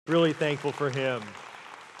Really thankful for him.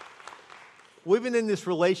 We've been in this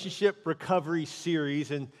relationship recovery series,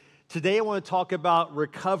 and today I want to talk about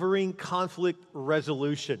recovering conflict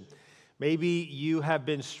resolution. Maybe you have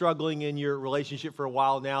been struggling in your relationship for a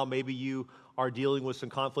while now. Maybe you are dealing with some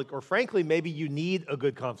conflict, or frankly, maybe you need a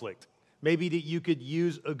good conflict. Maybe that you could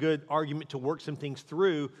use a good argument to work some things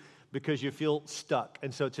through because you feel stuck.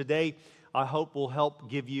 And so today, I hope will help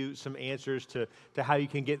give you some answers to how you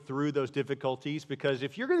can get through those difficulties, because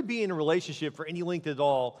if you're going to be in a relationship for any length at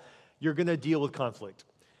all, you're going to deal with conflict.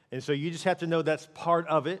 And so you just have to know that's part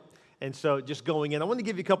of it. And so just going in, I want to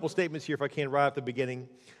give you a couple statements here if I can right at the beginning.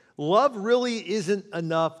 Love really isn't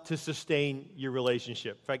enough to sustain your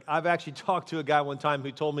relationship. In fact, I've actually talked to a guy one time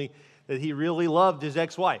who told me that he really loved his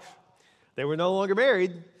ex-wife. They were no longer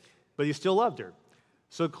married, but he still loved her.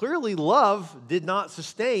 So clearly love did not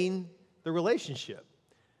sustain the relationship.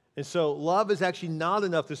 And so love is actually not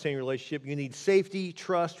enough to sustain a relationship. You need safety,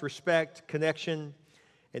 trust, respect, connection,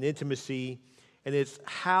 and intimacy. And it's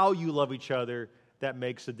how you love each other that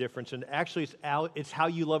makes a difference. And actually, it's how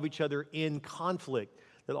you love each other in conflict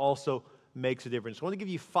that also makes a difference. I want to give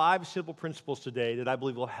you 5 simple principles today that I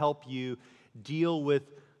believe will help you deal with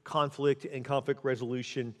conflict and conflict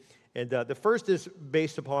resolution. And the first is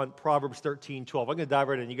based upon Proverbs 13:12. I'm going to dive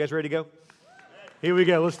right in. You guys ready to go? Here we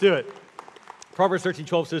go. Let's do it. Proverbs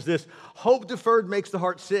 13:12 says this: hope deferred makes the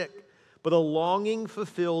heart sick, but a longing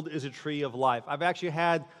fulfilled is a tree of life. I've actually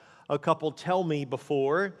had a couple tell me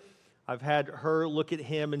before. I've had her look at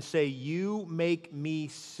him and say, "You make me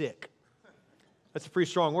sick." That's a pretty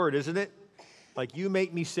strong word, isn't it? Like, you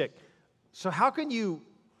make me sick. So how can you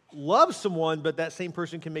love someone, but that same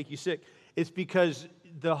person can make you sick? It's because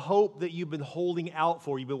the hope that you've been holding out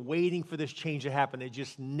for, you've been waiting for this change to happen, it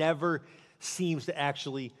just never seems to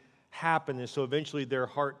actually happen. And so eventually their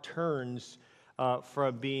heart turns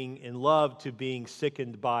from being in love to being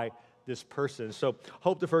sickened by this person. So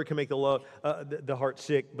hope deferred can make the heart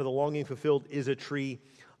sick, but the longing fulfilled is a tree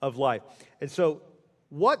of life. And so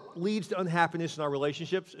what leads to unhappiness in our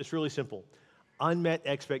relationships? It's really simple: unmet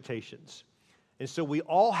expectations. And so we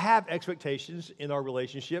all have expectations in our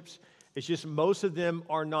relationships. It's just most of them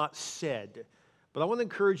are not said. But I want to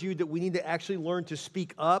encourage you that we need to actually learn to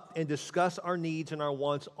speak up and discuss our needs and our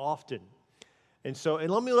wants often. And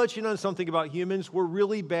let me let you know something about humans. We're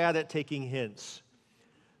really bad at taking hints.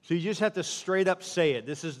 So you just have to straight up say it.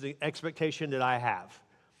 This is the expectation that I have.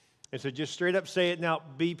 And so just straight up say it. Now,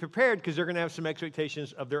 be prepared, because they're going to have some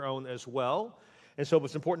expectations of their own as well. And so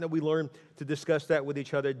it's important that we learn to discuss that with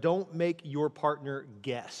each other. Don't make your partner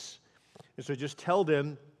guess. And so just tell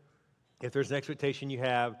them if there's an expectation you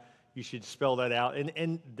have, you should spell that out.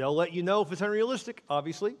 And they'll let you know if it's unrealistic,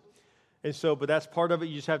 obviously. And so, but that's part of it.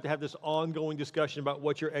 You just have to have this ongoing discussion about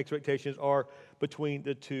what your expectations are between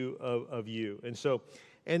the two of you.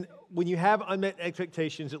 And when you have unmet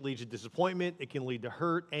expectations, it leads to disappointment. It can lead to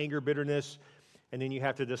hurt, anger, bitterness. And then you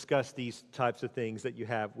have to discuss these types of things that you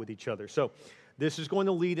have with each other. So this is going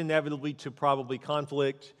to lead inevitably to probably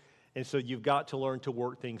conflict. And so you've got to learn to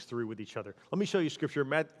work things through with each other. Let me show you scripture.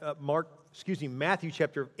 Matthew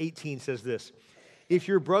chapter 18 says this: if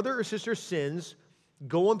your brother or sister sins,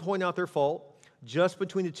 go and point out their fault just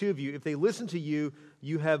between the two of you. If they listen to you,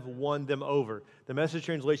 you have won them over. The Message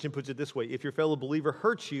translation puts it this way: if your fellow believer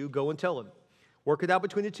hurts you, go and tell him. Work it out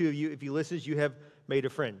between the two of you. If he listens, you have made a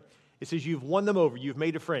friend. It says you've won them over. You've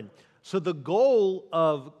made a friend. So the goal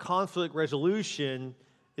of conflict resolution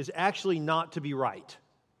is actually not to be right.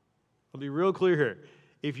 I'll be real clear here.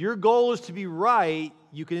 If your goal is to be right,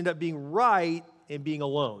 you can end up being right and being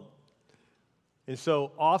alone. And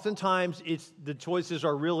so oftentimes the choices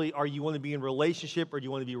are really, are you want to be in a relationship or do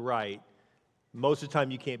you want to be right? Most of the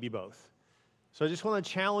time you can't be both. So I just want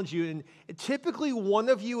to challenge you. And typically one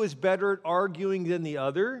of you is better at arguing than the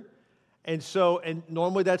other. And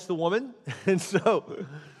normally that's the woman. And so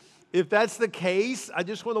if that's the case, I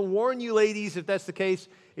just want to warn you, ladies, if that's the case,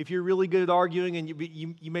 if you're really good at arguing and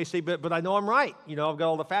you may say, but I know I'm right. You know, I've got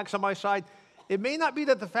all the facts on my side. It may not be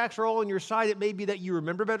that the facts are all on your side. It may be that you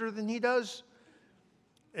remember better than he does.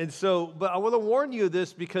 But I want to warn you of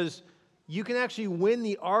this, because you can actually win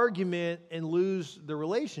the argument and lose the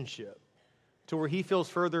relationship to where he feels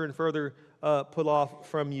further and further put off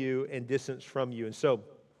from you and distanced from you. And so,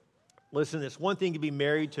 listen, it's one thing to be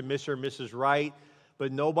married to Mr. or Mrs. Right,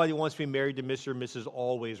 but nobody wants to be married to Mr. or Mrs.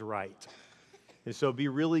 Always Right. And so be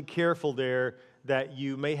really careful there that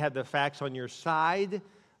you may have the facts on your side,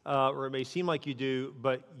 or it may seem like you do,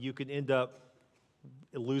 but you can end up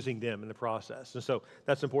losing them in the process. And so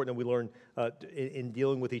that's important that we learn in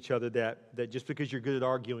dealing with each other, that just because you're good at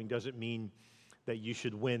arguing doesn't mean that you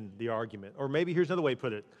should win the argument. Or maybe here's another way to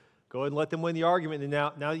put it: Go ahead and let them win the argument. And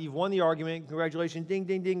now that you've won the argument, congratulations, ding,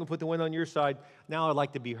 ding, ding, we'll put the win on your side. Now I'd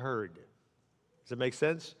like to be heard. Does that make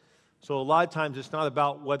sense? So a lot of times it's not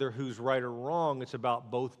about whether who's right or wrong. It's about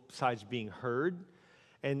both sides being heard.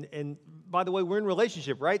 And by the way, we're in a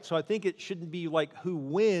relationship, right? So I think it shouldn't be like who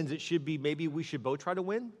wins. It should be maybe we should both try to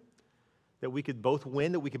win. That we could both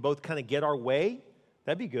win, that we could both kind of get our way.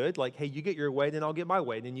 That'd be good. Like, hey, you get your way, then I'll get my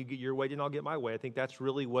way. Then you get your way, then I'll get my way. I think that's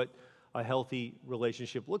really what a healthy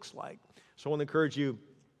relationship looks like. So I want to encourage you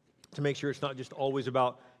to make sure it's not just always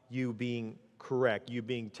about you being correct, you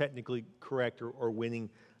being technically correct or winning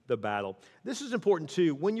the battle. This is important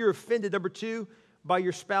too. When you're offended, number two, by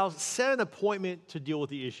your spouse, set an appointment to deal with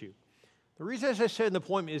the issue. The reason I set an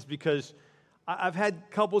appointment is because I've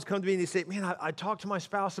had couples come to me and they say, man, I talked to my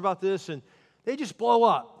spouse about this and they just blow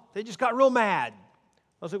up. They just got real mad.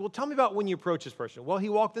 I was like, well, tell me about when you approach this person. Well, he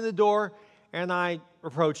walked in the door and I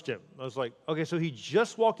approached him. I was like, okay, so he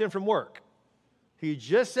just walked in from work. He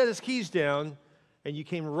just set his keys down and you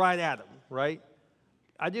came right at him, right?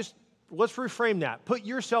 Let's reframe that. Put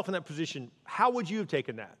yourself in that position. How would you have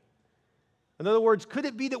taken that? In other words, could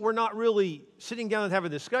it be that we're not really sitting down and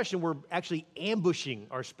having a discussion, we're actually ambushing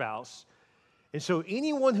our spouse? And so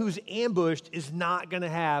anyone who's ambushed is not going to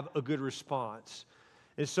have a good response.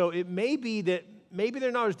 And so it may be that maybe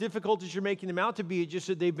they're not as difficult as you're making them out to be, it's just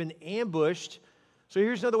that they've been ambushed. So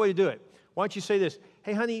here's another way to do it. Why don't you say this?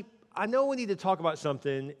 Hey, honey, I know we need to talk about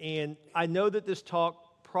something, and I know that this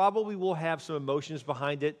talk probably will have some emotions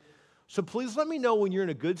behind it. So please let me know when you're in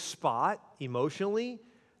a good spot emotionally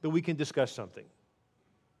that we can discuss something.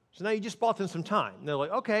 So now you just bought them some time. And they're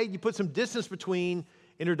like, okay, you put some distance between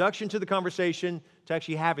introduction to the conversation to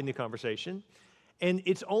actually having the conversation. And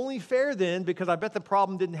it's only fair then, because I bet the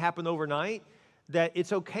problem didn't happen overnight, that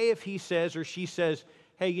it's okay if he says or she says,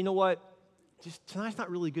 hey, you know what, just tonight's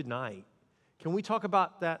not really a good night. Can we talk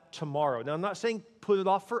about that tomorrow? Now, I'm not saying put it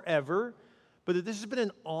off forever, but if this has been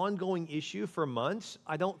an ongoing issue for months,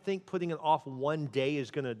 I don't think putting it off one day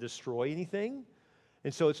is going to destroy anything.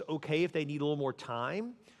 And so it's okay if they need a little more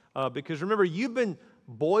time. Because remember, you've been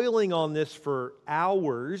boiling on this for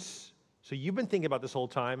hours, so you've been thinking about this whole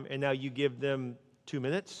time, and now you give them 2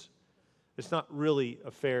 minutes. It's not really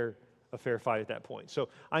a fair fight at that point. So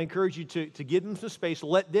I encourage you to give them some space.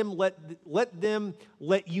 Let them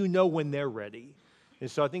let you know when they're ready. And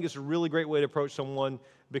so I think it's a really great way to approach someone,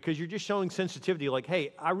 because you're just showing sensitivity. Like,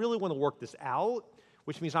 hey, I really want to work this out,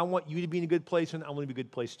 which means I want you to be in a good place, and I want to be in a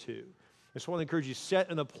good place too. I just want to encourage you to set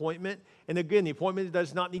an appointment. And again, the appointment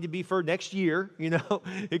does not need to be for next year.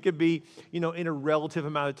 It could be, in a relative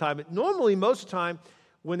amount of time. But normally, most of the time,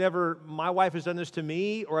 whenever my wife has done this to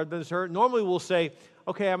me or I've done this to her, normally we'll say,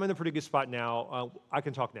 okay, I'm in a pretty good spot now. I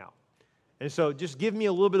can talk now. And so just give me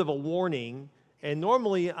a little bit of a warning. And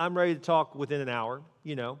normally I'm ready to talk within an hour,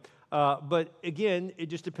 But again, it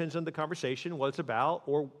just depends on the conversation, what it's about,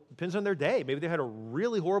 or depends on their day. Maybe they had a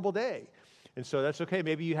really horrible day. And so that's okay.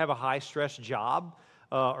 Maybe you have a high-stress job,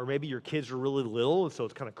 or maybe your kids are really little, and so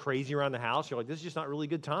it's kind of crazy around the house. You're like, this is just not really a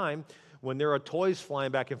good time when there are toys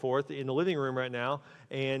flying back and forth in the living room right now,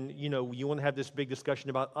 and, you want to have this big discussion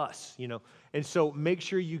about us, And so make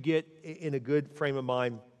sure you get in a good frame of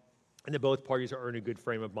mind, and that both parties are in a good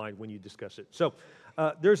frame of mind when you discuss it. So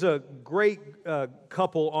there's a great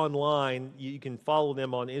couple online. You can follow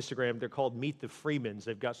them on Instagram. They're called Meet the Freemans.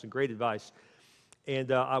 They've got some great advice.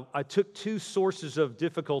 And I took 2 sources of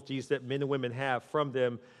difficulties that men and women have from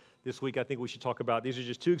them this week. I think we should talk about. These are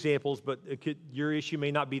just 2 examples, but your issue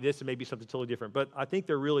may not be this. It may be something totally different. But I think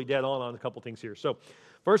they're really dead on a couple things here. So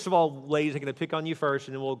first of all, ladies, I'm going to pick on you first,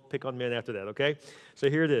 and then we'll pick on men after that, okay?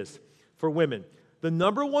 So here it is. For women, the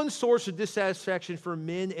number one source of dissatisfaction for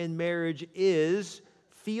men in marriage is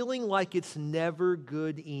feeling like it's never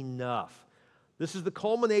good enough. This is the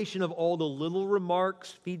culmination of all the little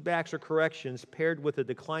remarks, feedbacks, or corrections paired with a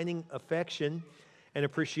declining affection and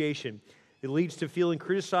appreciation. It leads to feeling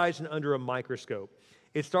criticized and under a microscope.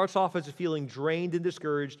 It starts off as a feeling drained and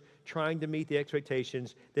discouraged, trying to meet the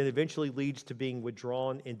expectations, then eventually leads to being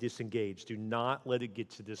withdrawn and disengaged. Do not let it get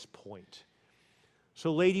to this point.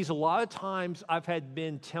 So ladies, a lot of times I've had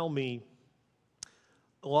men tell me,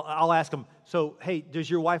 well, I'll ask them, so, hey, does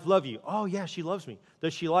your wife love you? Oh, yeah, she loves me.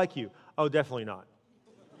 Does she like you? Oh, definitely not.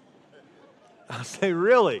 I'll say,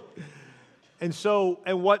 really? And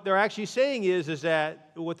what they're actually saying is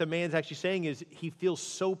that what the man's actually saying is he feels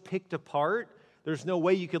so picked apart, there's no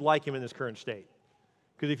way you could like him in his current state.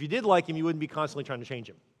 Because if you did like him, you wouldn't be constantly trying to change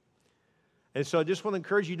him. And so I just want to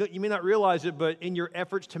encourage you, you may not realize it, but in your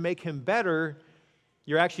efforts to make him better,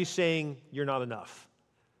 you're actually saying you're not enough.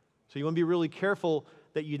 So you want to be really careful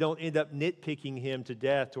that you don't end up nitpicking him to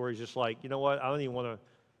death, or he's just like, you know what, I don't even want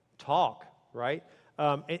to talk, right?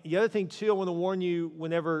 And the other thing, too, I want to warn you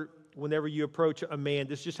whenever you approach a man,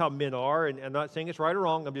 this is just how men are, and I'm not saying it's right or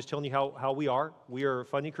wrong. I'm just telling you how we are. We are a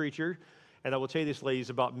funny creature. And I will tell you this, ladies,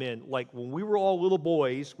 about men. Like when we were all little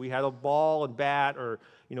boys, we had a ball and bat or,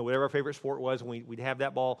 whatever our favorite sport was, and we'd have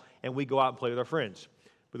that ball, and we'd go out and play with our friends.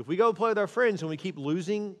 But if we go play with our friends and we keep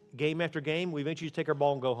losing game after game, we eventually just take our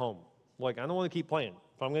ball and go home. Like, I don't want to keep playing.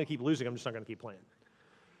 If I'm going to keep losing, I'm just not going to keep playing.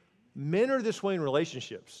 Men are this way in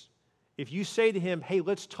relationships. If you say to him, hey,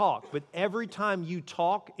 let's talk, but every time you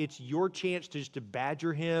talk, it's your chance just to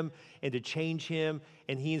badger him and to change him,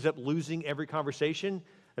 and he ends up losing every conversation,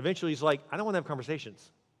 eventually he's like, I don't want to have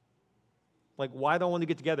conversations. Like, why do I want to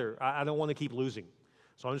get together? I don't want to keep losing.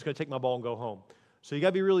 So I'm just going to take my ball and go home. So you got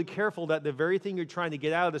to be really careful that the very thing you're trying to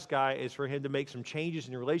get out of this guy is for him to make some changes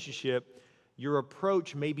in your relationship. Your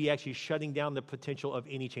approach may be actually shutting down the potential of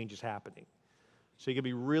any changes happening. So you got to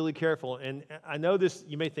be really careful. And I know this,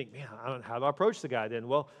 you may think, man, how do I approach the guy then?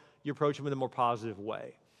 Well, you approach him in a more positive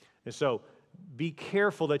way. And so be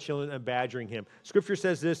careful that you're not badgering him. Scripture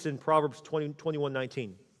says this in Proverbs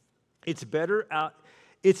 21:19. It's better out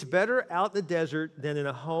in the desert than in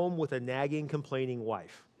a home with a nagging, complaining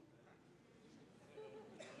wife.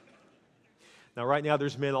 Now, right now,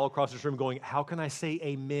 there's men all across this room going, how can I say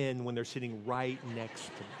amen when they're sitting right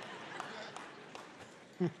next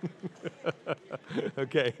to me?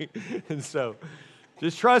 Okay, and so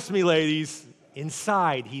just trust me, ladies.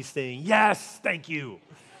 Inside, he's saying, yes, thank you.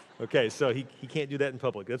 Okay, so he can't do that in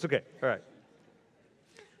public. That's okay. All right.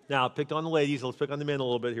 Now, I picked on the ladies. Let's pick on the men a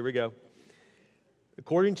little bit. Here we go.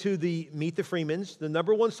 According to the Meet the Freemans, the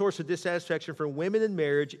number one source of dissatisfaction for women in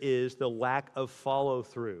marriage is the lack of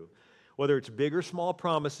follow-through. Whether it's big or small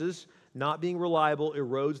promises, not being reliable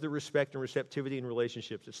erodes the respect and receptivity in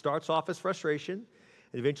relationships. It starts off as frustration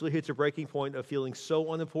and eventually hits a breaking point of feeling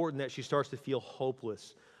so unimportant that she starts to feel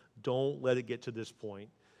hopeless. Don't let it get to this point.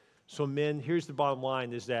 So men, here's the bottom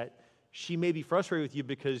line, is that she may be frustrated with you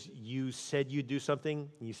because you said you'd do something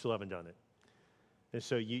and you still haven't done it. And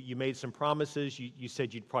so you made some promises, you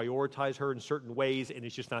said you'd prioritize her in certain ways, and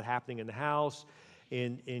it's just not happening in the house,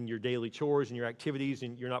 in your daily chores and your activities,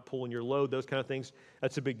 and you're not pulling your load, those kind of things.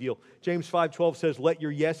 That's a big deal. James 5:12 says, let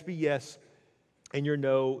your yes be yes, and your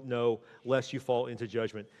no, no, lest you fall into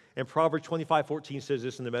judgment. And Proverbs 25:14 says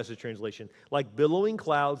this in the Message translation, like billowing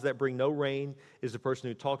clouds that bring no rain is the person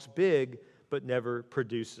who talks big but never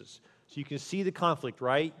produces. So you can see the conflict,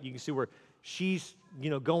 right? You can see where she's,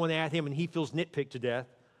 going at him and he feels nitpicked to death,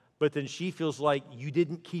 but then she feels like you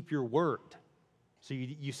didn't keep your word. So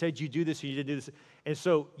you said you do this and you didn't do this. And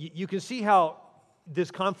so you can see how this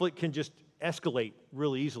conflict can just escalate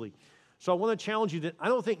really easily. So I want to challenge you that I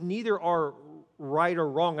don't think neither are right or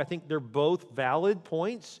wrong. I think they're both valid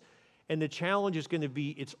points. And the challenge is going to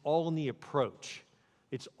be, it's all in the approach.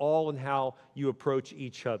 It's all in how you approach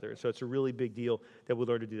each other. So it's a really big deal that we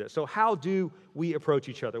learn to do that. So how do we approach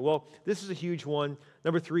each other? Well, this is a huge one.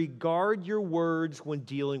 Number 3, guard your words when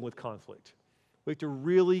dealing with conflict. We have to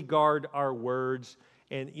really guard our words.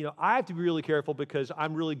 And, I have to be really careful because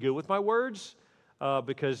I'm really good with my words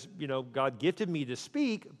because, God gifted me to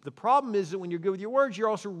speak. The problem is that when you're good with your words, you're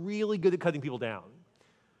also really good at cutting people down.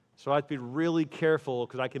 So I have to be really careful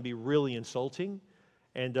because I can be really insulting.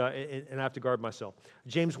 And I have to guard myself.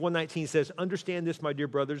 James 1:19 says, understand this, my dear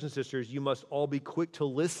brothers and sisters, you must all be quick to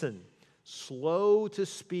listen, slow to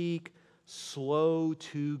speak, slow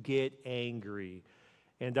to get angry.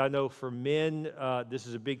 And I know for men, this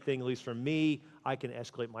is a big thing, at least for me. I can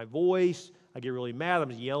escalate my voice. I get really mad.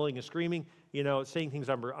 I'm yelling and screaming, saying things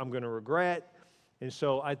I'm going to regret. And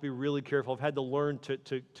so I have to be really careful. I've had to learn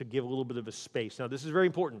to give a little bit of a space. Now, this is very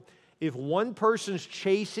important. If one person's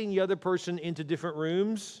chasing the other person into different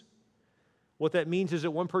rooms, what that means is that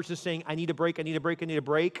one person's saying, I need a break, I need a break, I need a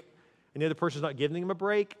break, and the other person's not giving them a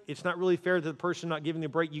break. It's not really fair to the person not giving them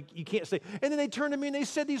a break. You can't say, and then they turned to me and they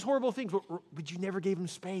said these horrible things, but you never gave them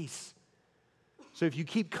space. So if you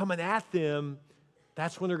keep coming at them,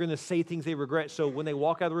 that's when they're going to say things they regret. So when they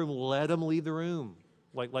walk out of the room, let them leave the room.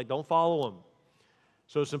 Like don't follow them.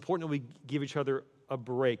 So it's important that we give each other a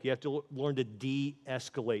break. You have to learn to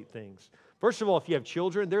de-escalate things. First of all, if you have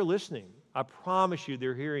children, they're listening. I promise you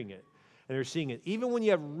they're hearing it and they're seeing it. Even when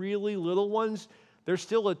you have really little ones, there's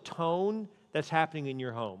still a tone that's happening in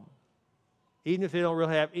your home. Even if they don't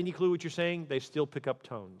really have any clue what you're saying, they still pick up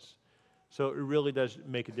tones. So it really does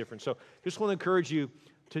make a difference. So just want to encourage you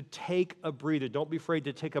to take a breather. Don't be afraid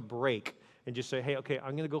to take a break and just say, hey, okay,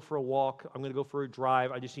 I'm going to go for a walk. I'm going to go for a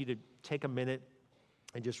drive. I just need to take a minute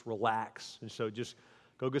and just relax. And so just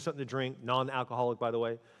go get something to drink, non-alcoholic, by the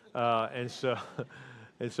way. And so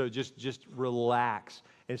just relax.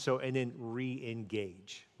 and then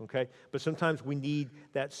re-engage, okay? But sometimes we need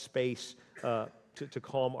that space to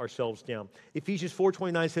calm ourselves down. Ephesians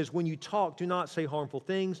 4:29 says, when you talk, do not say harmful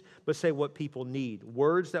things, but say what people need,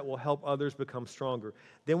 words that will help others become stronger.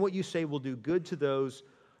 Then what you say will do good to those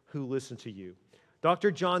who listen to you.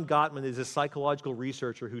 Dr. John Gottman is a psychological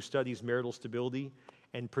researcher who studies marital stability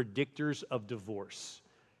and predictors of divorce.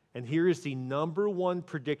 And here is the number one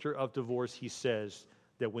predictor of divorce. He says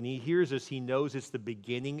that when he hears this, he knows it's the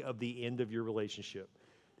beginning of the end of your relationship.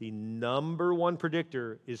 The number one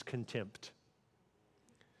predictor is contempt.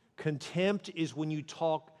 Contempt is when you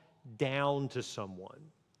talk down to someone.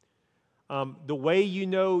 The way you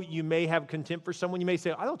know you may have contempt for someone, you may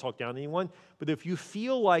say, I don't talk down to anyone. But if you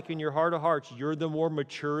feel like in your heart of hearts you're the more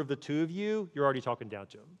mature of the two of you, you're already talking down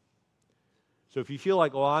to them. So if you feel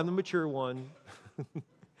like, oh, I'm the mature one,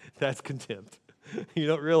 that's contempt. You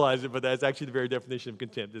don't realize it, but that's actually the very definition of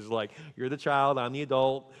contempt. It's like, you're the child, I'm the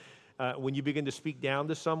adult. When you begin to speak down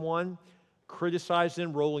to someone, criticize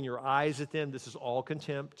them, rolling your eyes at them, this is all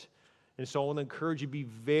contempt. And so I want to encourage you to be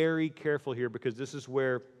very careful here, because this is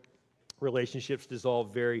where relationships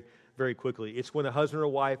dissolve very, very quickly. It's when a husband or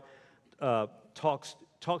wife talk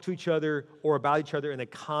to each other or about each other in a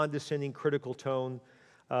condescending, critical tone.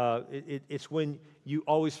 It's when you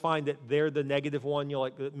always find that they're the negative one,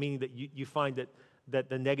 meaning that you find that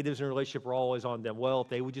the negatives in a relationship are always on them. Well, if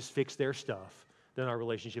they would just fix their stuff, then our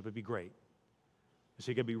relationship would be great.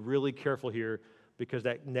 So you got to be really careful here, because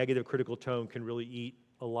that negative, critical tone can really eat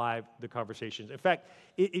alive the conversations. In fact,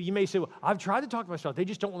 you may say, well, I've tried to talk to myself. They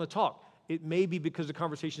just don't want to talk. It may be because the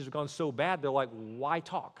conversations have gone so bad, they're like, why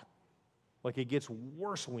talk? Like, it gets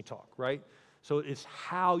worse when we talk, right? So it's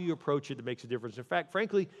how you approach it that makes a difference. In fact,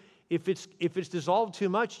 frankly, if it's dissolved too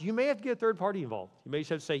much, you may have to get a third party involved. You may just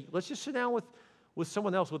have to say, let's just sit down with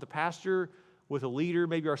someone else, with a pastor, with a leader,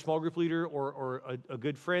 maybe our small group leader, or a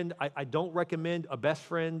good friend. I don't recommend a best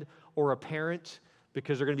friend or a parent,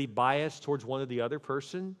 because they're going to be biased towards one or the other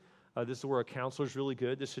person. This is where a counselor is really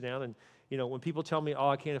good to sit down. And, when people tell me, oh,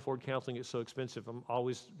 I can't afford counseling, it's so expensive, I'm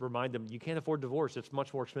always remind them, you can't afford divorce. It's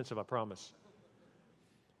much more expensive, I promise.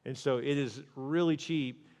 And so it is really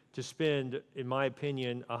cheap to spend, in my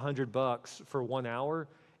opinion, $100 for 1 hour,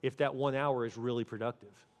 if that 1 hour is really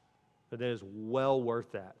productive. But that is well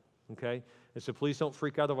worth that, okay? And so please don't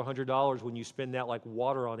freak out over $100 when you spend that like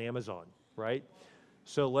water on Amazon, right?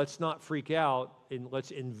 So let's not freak out, and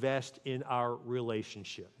let's invest in our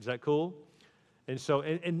relationship. Is that cool? And so,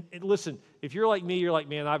 and listen, if you're like me, you're like,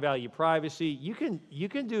 man, I value privacy. You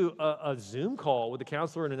can do a Zoom call with a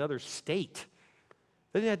counselor in another state.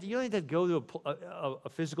 You don't have to go to a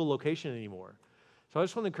physical location anymore. So I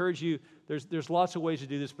just want to encourage you, there's lots of ways to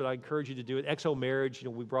do this, but I encourage you to do it. XO Marriage,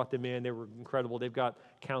 we brought them in. They were incredible. They've got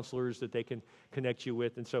counselors that they can connect you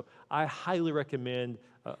with. And so I highly recommend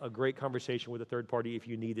a great conversation with a third party if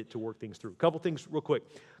you need it to work things through. A couple things real quick.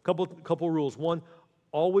 Couple rules. One,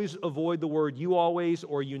 always avoid the word you always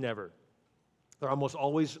or you never. They're almost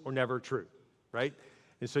always or never true, right?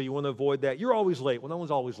 And so you want to avoid that. You're always late. Well, no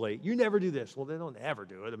one's always late. You never do this. Well, they don't ever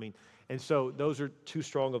do it. And so those are too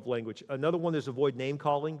strong of language. Another one is avoid name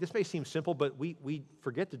calling. This may seem simple, but we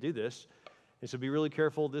forget to do this. And so be really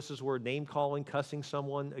careful. This is where name calling, cussing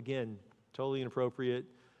someone, again, totally inappropriate.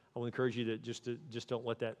 I want to encourage you to just don't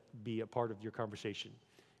let that be a part of your conversation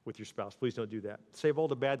with your spouse. Please don't do that. Save all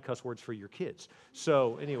the bad cuss words for your kids.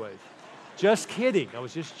 So anyways, just kidding. I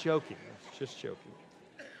was just joking.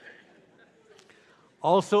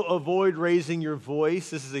 Also, avoid raising your voice.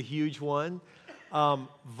 This is a huge one.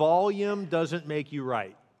 Volume doesn't make you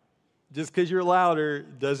right. Just because you're louder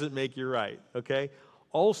doesn't make you right, okay?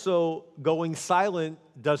 Also, going silent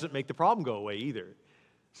doesn't make the problem go away either.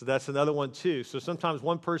 So that's another one too. So sometimes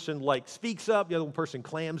one person speaks up, the other person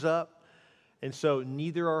clams up. And so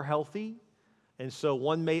neither are healthy. And so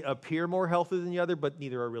one may appear more healthy than the other, but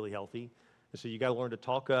neither are really healthy. And so you got to learn to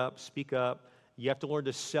talk up, speak up. You have to learn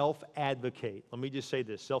to self-advocate. Let me just say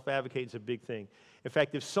this. Self-advocate is a big thing. In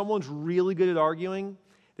fact, if someone's really good at arguing,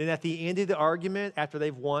 then at the end of the argument, after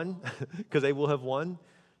they've won, because they will have won,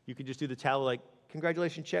 you can just do the tally like,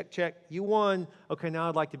 congratulations, check, check, you won. Okay, now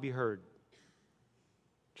I'd like to be heard.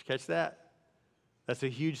 Did you catch that? That's a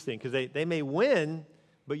huge thing, because they may win,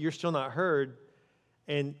 but you're still not heard.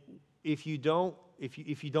 And if you don't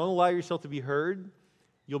allow yourself to be heard,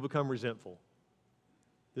 you'll become resentful.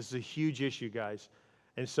 This is a huge issue, guys.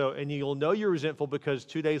 And you'll know you're resentful because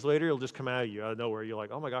 2 days later, it'll just come out of you out of nowhere. You're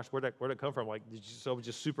like, oh my gosh, where'd that come from? Like, so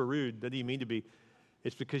just super rude. That didn't mean to be.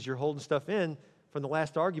 It's because you're holding stuff in from the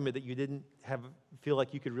last argument that you didn't feel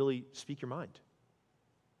like you could really speak your mind.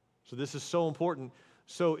 So this is so important.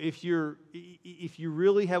 So if you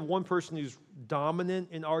really have one person who's dominant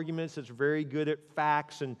in arguments, that's very good at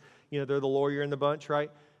facts, and they're the lawyer in the bunch,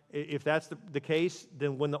 right? If that's the case,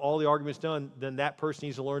 then when all the argument's done, then that person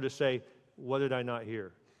needs to learn to say, what did I not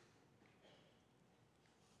hear?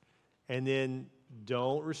 And then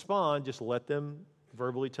don't respond. Just let them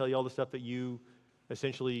verbally tell you all the stuff that you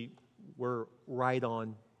essentially were right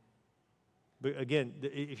on. But again,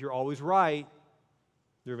 if you're always right,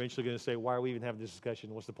 they're eventually going to say, why are we even having this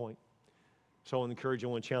discussion? What's the point? So I want to encourage you,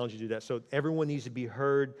 I want to challenge you to do that. So everyone needs to be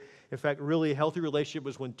heard. In fact, really a healthy relationship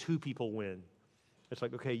is when two people win. It's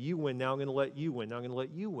like, okay, you win, now I'm going to let you win. Now I'm going to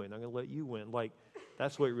let you win. I'm going to let you win. Like,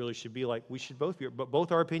 that's what it really should be like. We should both be, but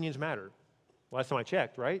both our opinions matter. Last time I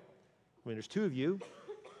checked, right? I mean, there's two of you.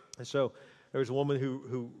 And so there was a woman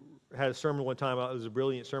who had a sermon one time. It was a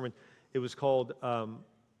brilliant sermon. It was called,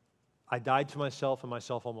 I died to myself and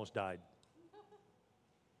myself almost died.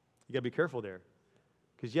 You got to be careful there.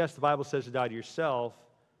 Because yes, the Bible says to die to yourself,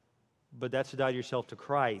 but that's to die to yourself to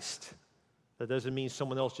Christ. That doesn't mean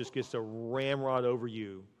someone else just gets to ramrod over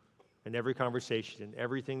you in every conversation and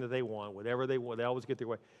everything that they want, whatever they want, they always get their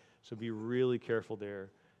way. So be really careful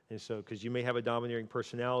there. And so, because you may have a domineering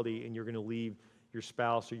personality and you're going to leave your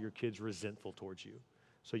spouse or your kids resentful towards you.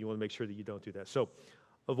 So you want to make sure that you don't do that. So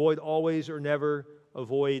avoid always or never,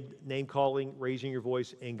 avoid name calling, raising your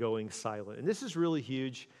voice, and going silent. And this is really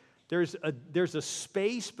huge. There's a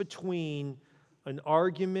space between an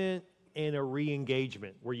argument and a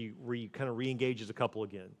re-engagement where you kind of re-engage as a couple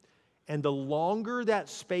again. And the longer that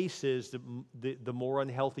space is, the more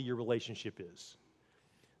unhealthy your relationship is.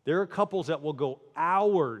 There are couples that will go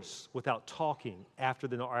hours without talking after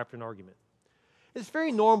an argument. It's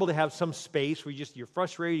very normal to have some space where you're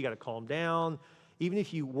frustrated, you got to calm down. Even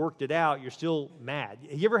if you worked it out, you're still mad.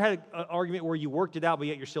 Have you ever had an argument where you worked it out, but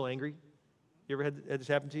yet you're still angry? You ever had this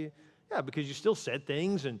happen to you? Yeah, because you still said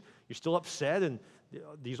things and you're still upset, and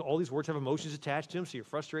all these words have emotions attached to them, so you're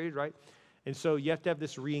frustrated, right? And so you have to have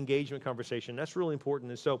this re-engagement conversation. That's really important.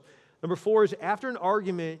 And so number 4 is after an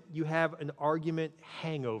argument, you have an argument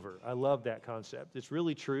hangover. I love that concept. It's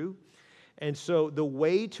really true. And so the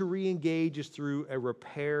way to re-engage is through a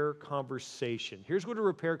repair conversation. Here's what a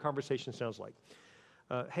repair conversation sounds like.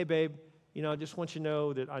 Hey, babe, I just want you to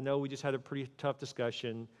know that I know we just had a pretty tough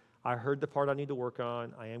discussion. I heard the part I need to work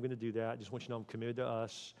on. I am going to do that. I just want you to know I'm committed to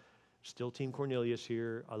us. Still Team Cornelius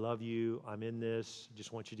here. I love you. I'm in this.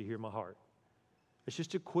 Just want you to hear my heart. It's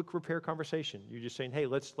just a quick repair conversation. You're just saying, hey,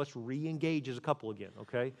 let's re-engage as a couple again,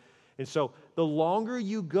 okay? And so the longer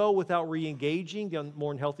you go without re-engaging, the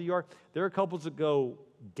more unhealthy you are. There are couples that go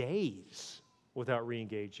days without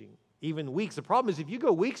re-engaging, even weeks. The problem is if you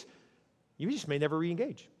go weeks, you just may never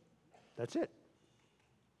re-engage. That's it.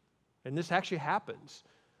 And this actually happens.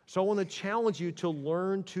 So I want to challenge you to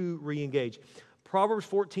learn to re-engage. Proverbs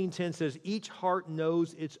 14:10 says, each heart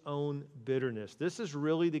knows its own bitterness. This is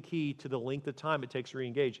really the key to the length of time it takes to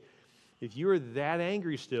re-engage. If you are that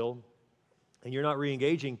angry still and you're not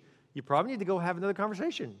re-engaging, you probably need to go have another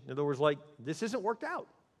conversation. In other words, like, this isn't worked out.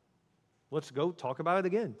 Let's go talk about it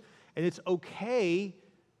again. And it's okay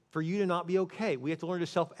for you to not be okay. We have to learn to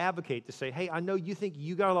self-advocate, to say, hey, I know you think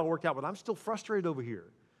you got it all worked out, but I'm still frustrated over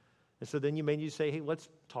here. And so then you may need to say, hey, let's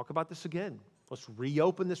talk about this again. Let's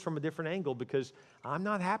reopen this from a different angle because I'm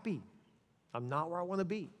not happy. I'm not where I want to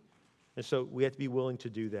be. And so we have to be willing to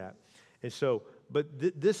do that. And so, but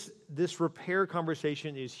this repair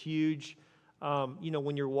conversation is huge.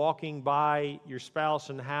 When you're walking by your spouse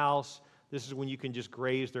in the house, this is when you can just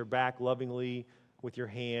graze their back lovingly with your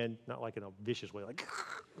hand, not like in a vicious way, like,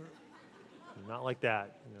 not like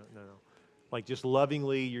that. No. Like just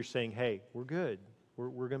lovingly, you're saying, hey, we're good.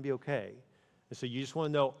 We're going to be okay. And so you just want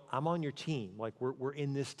to know, I'm on your team. Like we're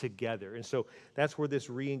in this together. And so that's where this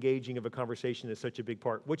re-engaging of a conversation is such a big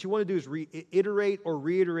part. What you want to do is reiterate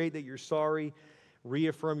that you're sorry,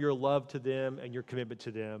 reaffirm your love to them and your commitment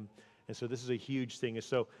to them. And so this is a huge thing. And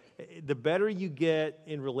so the better you get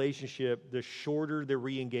in relationship, the shorter the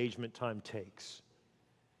re-engagement time takes.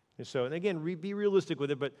 And again, be realistic with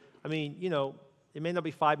it. But I mean, it may not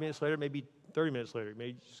be 5 minutes later, maybe 30 minutes later.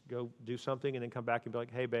 Maybe just go do something and then come back and be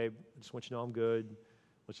like, hey, babe, I just want you to know I'm good.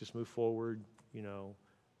 Let's just move forward.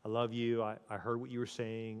 I love you. I heard what you were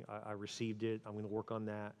saying. I received it. I'm going to work on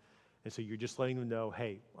that. And so you're just letting them know,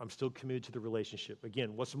 hey, I'm still committed to the relationship.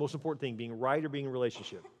 Again, what's the most important thing, being right or being in a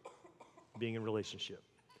relationship? Being in a relationship.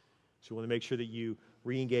 So you want to make sure that you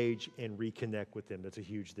re-engage and reconnect with them. That's a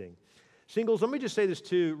huge thing. Singles, let me just say this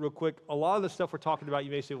too real quick. A lot of the stuff we're talking about,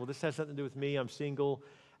 you may say, well, this has nothing to do with me. I'm single.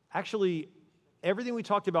 Actually, everything we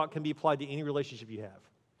talked about can be applied to any relationship you have.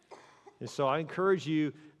 And so I encourage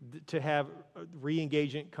you to have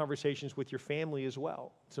re-engagement conversations with your family as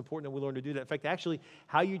well. It's important that we learn to do that. In fact, actually,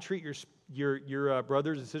 how you treat your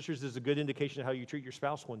brothers and sisters is a good indication of how you treat your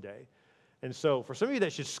spouse one day. And so for some of you,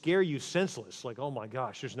 that should scare you senseless. Like, oh my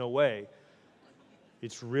gosh, there's no way.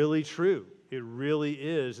 It's really true. It really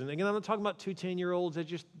is. And again, I'm not talking about two 10-year-olds.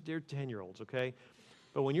 They're 10-year-olds, okay?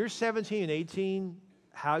 But when you're 17 and 18,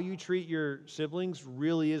 how you treat your siblings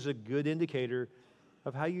really is a good indicator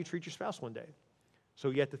of how you treat your spouse one day. So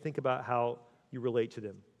you have to think about how you relate to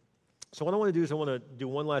them. So what I want to do is I want to do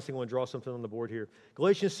one last thing. I want to draw something on the board here.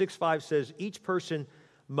 Galatians 6:5 says, each person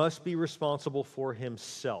must be responsible for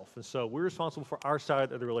himself. And so we're responsible for our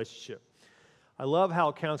side of the relationship. I love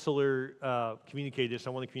how Counselor communicated this. I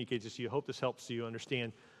want to communicate this to you. I hope this helps you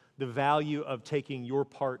understand the value of taking your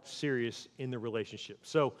part serious in the relationship.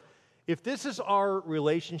 So if this is our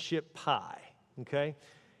relationship pie, okay,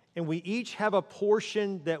 and we each have a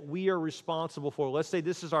portion that we are responsible for. Let's say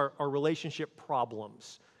this is our relationship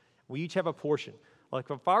problems. We each have a portion. Like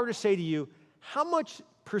if I were to say to you, how much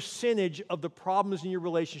percentage of the problems in your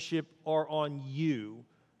relationship are on you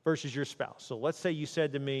versus your spouse? So let's say you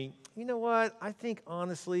said to me, you know what, I think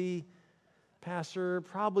honestly, Pastor,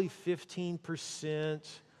 probably 15%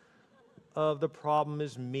 of the problem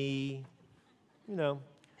is me, and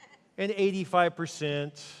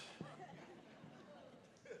 85%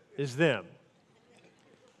 is them.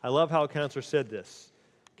 I love how a counselor said this.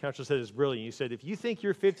 Counselor said it's brilliant. He said, if you think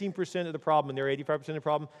you're 15% of the problem and they're 85% of the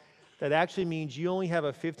problem, that actually means you only have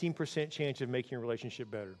a 15% chance of making your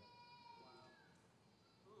relationship better.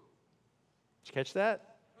 Did you catch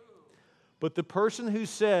that? But the person who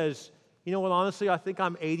says, you know what, honestly, I think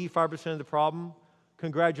I'm 85% of the problem,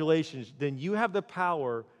 congratulations, then you have the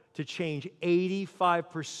power to change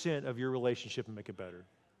 85% of your relationship and make it better.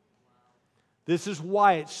 This is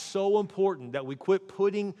why it's so important that we quit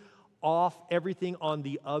putting off everything on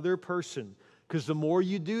the other person, because the more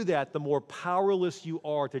you do that, the more powerless you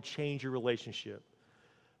are to change your relationship.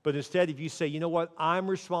 But instead, if you say, you know what, I'm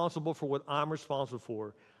responsible for what I'm responsible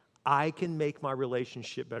for, I can make my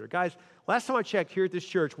relationship better. Guys, last time I checked here at this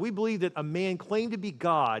church, we believe that a man claimed to be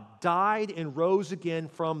God died and rose again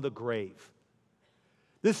from the grave.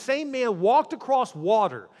 This same man walked across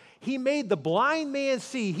water. He made the blind man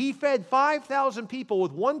see. He fed 5,000 people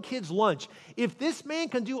with one kid's lunch. If this man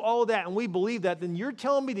can do all of that and we believe that, then you're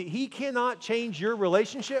telling me that he cannot change your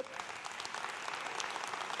relationship?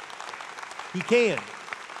 He can.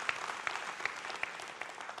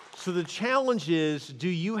 So the challenge is, do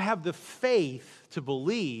you have the faith to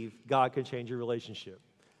believe God can change your relationship?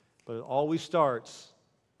 But it always starts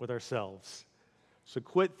with ourselves. So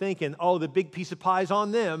quit thinking, oh, the big piece of pie is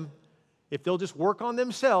on them. If they'll just work on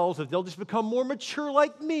themselves, if they'll just become more mature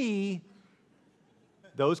like me,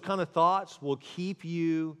 those kind of thoughts will keep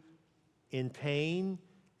you in pain,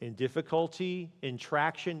 in difficulty, in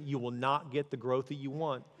traction. You will not get the growth that you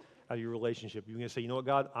want out of your relationship. You're going to say, you know what,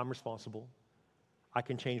 God, I'm responsible. I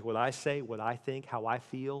can change what I say, what I think, how I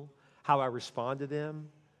feel, how I respond to them.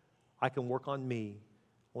 I can work on me.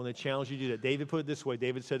 I want to challenge you to do that. David put it this way.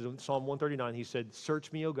 David said in Psalm 139, he said,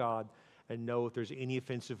 search me, O God, and know if there's any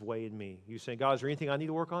offensive way in me. You saying, God, is there anything I need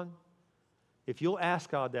to work on? If you'll ask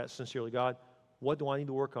God that sincerely, God, what do I need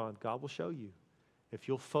to work on? God will show you. If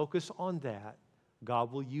you'll focus on that,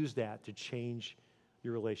 God will use that to change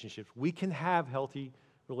your relationships. We can have healthy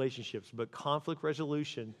relationships, but conflict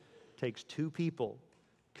resolution takes two people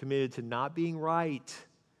committed to not being right,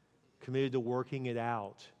 committed to working it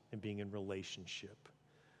out and being in relationship.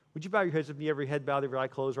 Would you bow your heads with me, every head bowed, every eye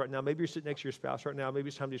closed right now? Maybe you're sitting next to your spouse right now. Maybe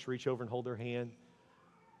it's time to just reach over and hold their hand.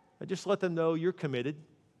 And just let them know you're committed.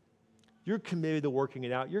 You're committed to working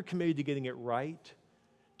it out. You're committed to getting it right,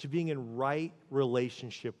 to being in right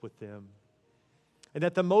relationship with them. And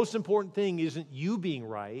that the most important thing isn't you being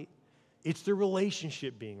right, it's the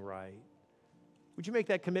relationship being right. Would you make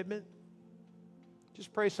that commitment?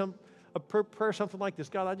 Just pray a prayer something like this.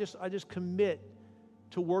 God, I just commit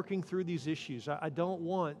to working through these issues. I don't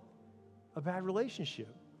want a bad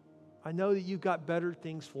relationship. I know that you've got better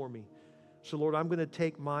things for me. So, Lord, I'm going to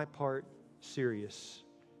take my part serious.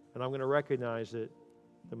 And I'm going to recognize that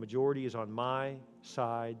the majority is on my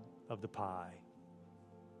side of the pie.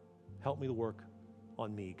 Help me to work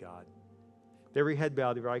on me, God. With every head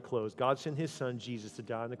bowed, every eye closed, God sent his son, Jesus, to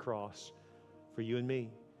die on the cross for you and me.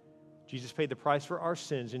 Jesus paid the price for our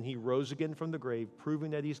sins, and he rose again from the grave,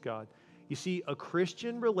 proving that he's God. You see, a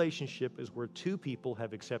Christian relationship is where two people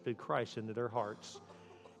have accepted Christ into their hearts,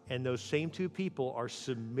 and those same two people are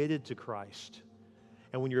submitted to Christ.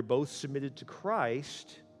 And when you're both submitted to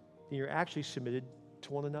Christ, then you're actually submitted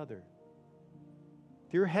to one another.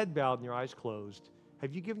 With your head bowed and your eyes closed,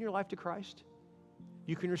 Have you given your life to Christ?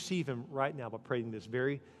 You can receive him right now by praying this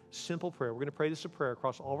very simple prayer. We're going to pray this a prayer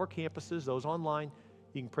across all of our campuses, those online.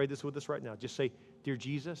 You can pray this with us right now. Just say, Dear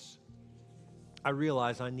Jesus, I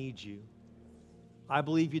realize I need you. I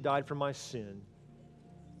believe you died for my sin,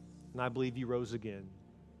 and I believe you rose again.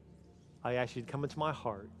 I ask you to come into my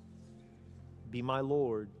heart, be my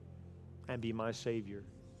Lord, and be my Savior.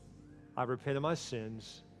 I repent of my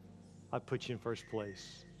sins. I put you in first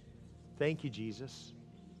place. Thank you, Jesus,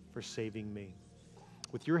 for saving me.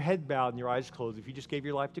 With your head bowed and your eyes closed, if you just gave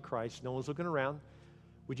your life to Christ, no one's looking around,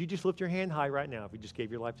 would you just lift your hand high right now if you just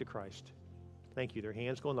gave your life to Christ? Thank you. There are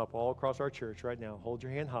hands going up all across our church right now. Hold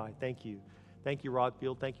your hand high. Thank you. Thank you,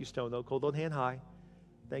 Rodfield. Thank you, Stone Oak. Hold on hand high.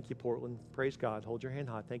 Thank you, Portland. Praise God. Hold your hand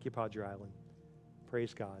high. Thank you, Padre Island.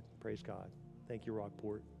 Praise God. Praise God. Thank you,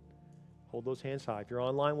 Rockport. Hold those hands high. If you're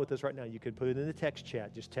online with us right now, you could put it in the text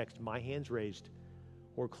chat. Just text my hands raised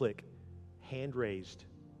or click hand raised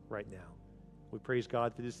right now. We praise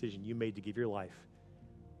God for the decision you made to give your life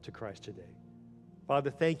to Christ today. Father,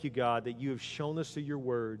 thank you, God, that you have shown us through your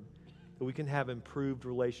word that we can have improved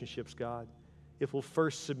relationships, God, if we'll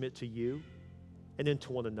first submit to you and then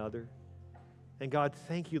to one another. And God,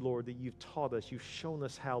 thank you, Lord, that you've taught us, you've shown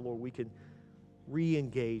us how, Lord, we can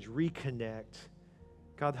re-engage, reconnect.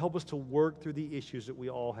 God, help us to work through the issues that we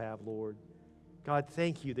all have, Lord. God,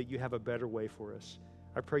 thank you that you have a better way for us.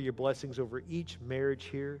 I pray your blessings over each marriage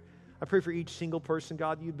here. I pray for each single person,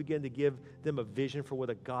 God, you begin to give them a vision for what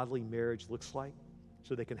a godly marriage looks like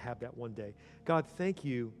so they can have that one day. God, thank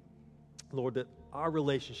you, Lord, that our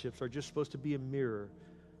relationships are just supposed to be a mirror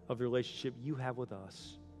of the relationship you have with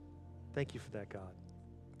us. Thank you for that, God.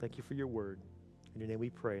 Thank you for your word. In your name we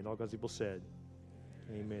pray. And all God's people said,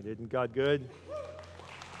 amen. Isn't God good?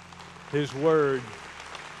 His word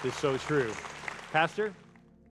is so true. Pastor?